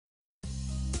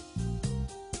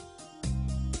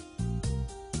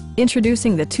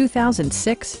Introducing the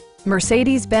 2006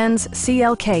 Mercedes-Benz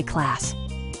CLK-Class.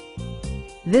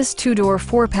 This two-door,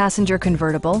 four-passenger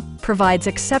convertible provides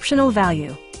exceptional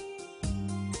value.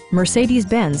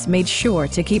 Mercedes-Benz made sure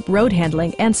to keep road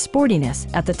handling and sportiness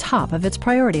at the top of its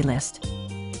priority list.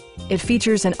 It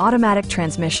features an automatic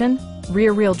transmission,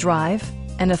 rear-wheel drive,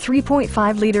 and a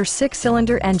 3.5-liter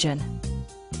six-cylinder engine.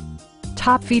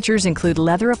 Top features include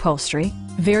leather upholstery,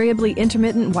 variably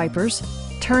intermittent wipers,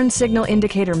 turn signal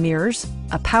indicator mirrors,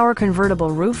 a power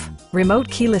convertible roof, remote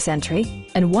keyless entry,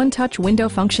 and one-touch window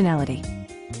functionality.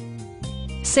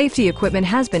 Safety equipment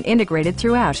has been integrated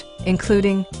throughout,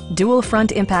 including dual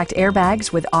front impact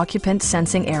airbags with occupant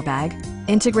sensing airbag,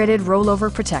 integrated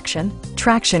rollover protection,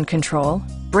 traction control,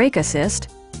 brake assist,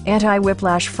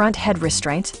 anti-whiplash front head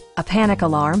restraints, a panic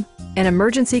alarm, an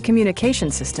emergency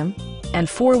communication system, and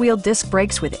four-wheel disc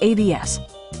brakes with ABS.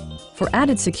 For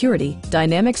added security,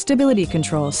 dynamic stability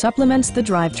control supplements the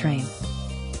drivetrain.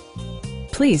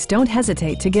 Please don't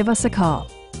hesitate to give us a call.